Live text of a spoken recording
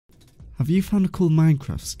Have you found a cool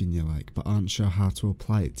Minecraft skin you like but aren't sure how to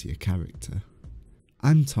apply it to your character?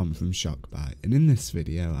 I'm Tom from Shockbyte, and in this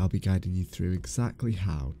video I'll be guiding you through exactly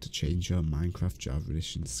how to change your Minecraft Java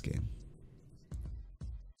Edition skin.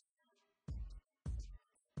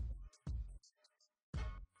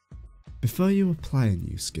 Before you apply a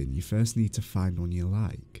new skin, you first need to find one you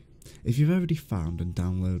like. If you've already found and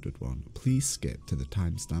downloaded one, please skip to the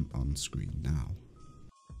timestamp on screen now.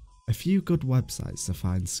 A few good websites to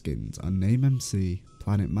find skins are NameMC,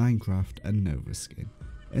 Planet Minecraft and NovaSkin.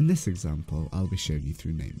 In this example, I'll be showing you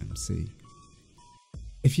through NameMC.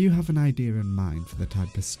 If you have an idea in mind for the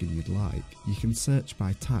type of skin you'd like, you can search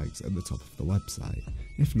by tags at the top of the website.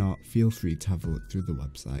 If not, feel free to have a look through the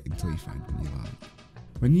website until you find one you like.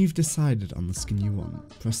 When you've decided on the skin you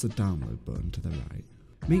want, press the download button to the right.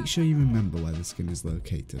 Make sure you remember where the skin is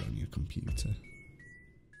located on your computer.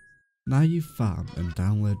 Now you've found and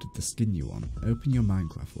downloaded the skin you want, open your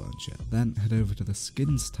Minecraft launcher, then head over to the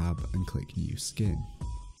Skins tab and click New Skin.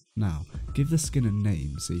 Now, give the skin a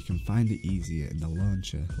name so you can find it easier in the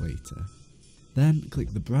launcher later. Then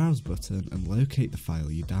click the Browse button and locate the file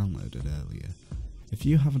you downloaded earlier. If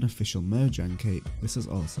you have an official Mojang cape, this is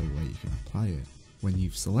also where you can apply it. When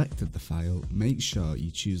you've selected the file, make sure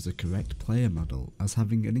you choose the correct player model, as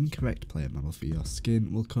having an incorrect player model for your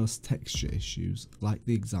skin will cause texture issues like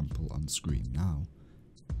the example on screen now.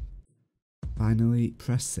 Finally,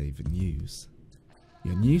 press save and use.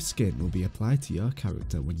 Your new skin will be applied to your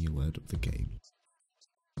character when you load up the game.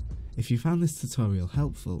 If you found this tutorial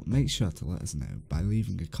helpful, make sure to let us know by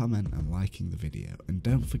leaving a comment and liking the video, and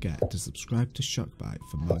don't forget to subscribe to Shockbyte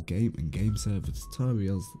for more game and game server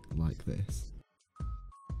tutorials like this.